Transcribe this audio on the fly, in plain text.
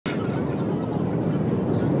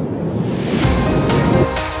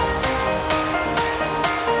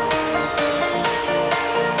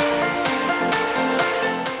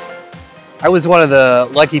I was one of the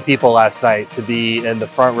lucky people last night to be in the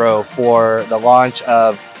front row for the launch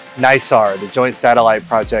of NISAR, the joint satellite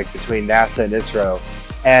project between NASA and ISRO.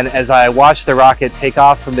 And as I watched the rocket take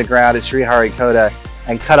off from the ground at Sriharikota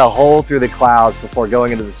and cut a hole through the clouds before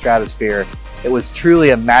going into the stratosphere, it was truly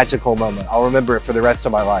a magical moment. I'll remember it for the rest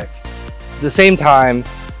of my life. At the same time,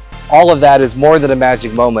 all of that is more than a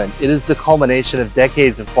magic moment. It is the culmination of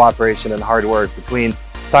decades of cooperation and hard work between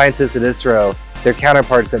scientists at ISRO, their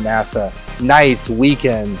counterparts at NASA, nights,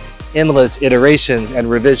 weekends, endless iterations and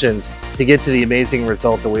revisions to get to the amazing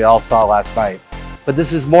result that we all saw last night. But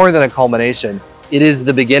this is more than a culmination. It is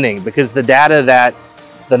the beginning, because the data that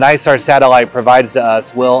the NISAR satellite provides to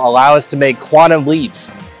us will allow us to make quantum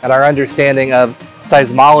leaps in our understanding of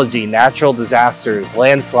seismology, natural disasters,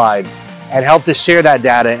 landslides, and help to share that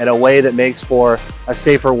data in a way that makes for a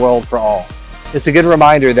safer world for all. It's a good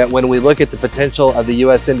reminder that when we look at the potential of the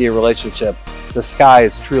US-India relationship, the sky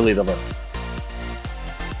is truly the limit.